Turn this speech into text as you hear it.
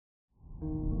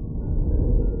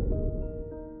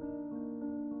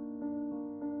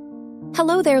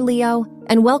Hello there, Leo,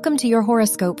 and welcome to your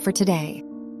horoscope for today,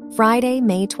 Friday,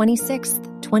 May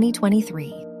 26th,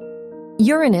 2023.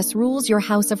 Uranus rules your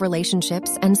house of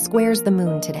relationships and squares the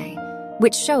moon today,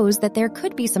 which shows that there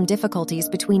could be some difficulties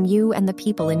between you and the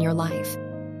people in your life.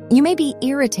 You may be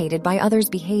irritated by others'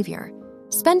 behavior.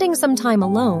 Spending some time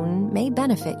alone may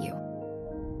benefit you.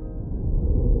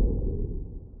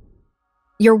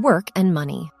 Your work and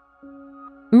money.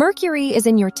 Mercury is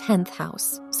in your 10th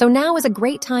house, so now is a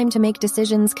great time to make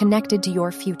decisions connected to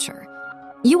your future.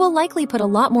 You will likely put a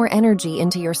lot more energy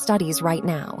into your studies right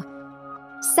now.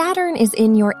 Saturn is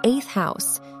in your 8th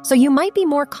house, so you might be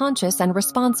more conscious and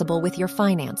responsible with your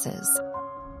finances.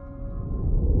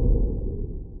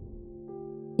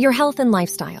 Your health and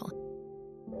lifestyle.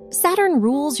 Saturn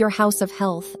rules your house of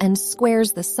health and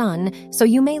squares the sun, so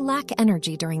you may lack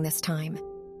energy during this time.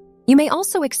 You may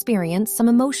also experience some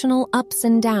emotional ups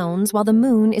and downs while the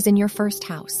moon is in your 1st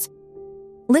house.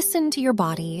 Listen to your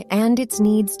body and its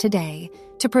needs today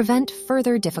to prevent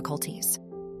further difficulties.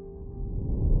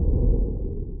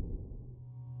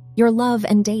 Your love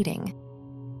and dating.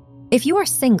 If you are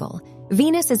single,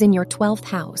 Venus is in your 12th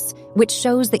house, which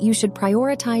shows that you should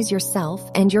prioritize yourself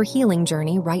and your healing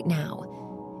journey right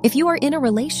now. If you are in a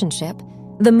relationship,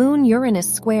 the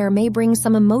Moon-Uranus square may bring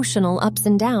some emotional ups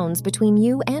and downs between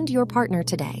you and your partner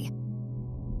today.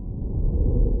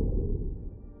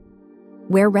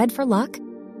 Wear red for luck.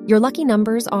 Your lucky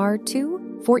numbers are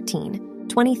 2, 14,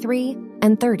 23,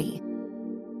 and 30.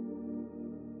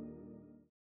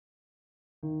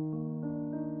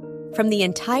 From the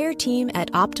entire team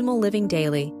at Optimal Living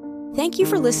Daily, thank you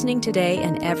for listening today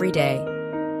and every day.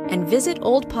 And visit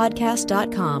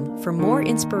oldpodcast.com for more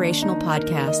inspirational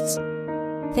podcasts.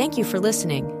 Thank you for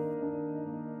listening.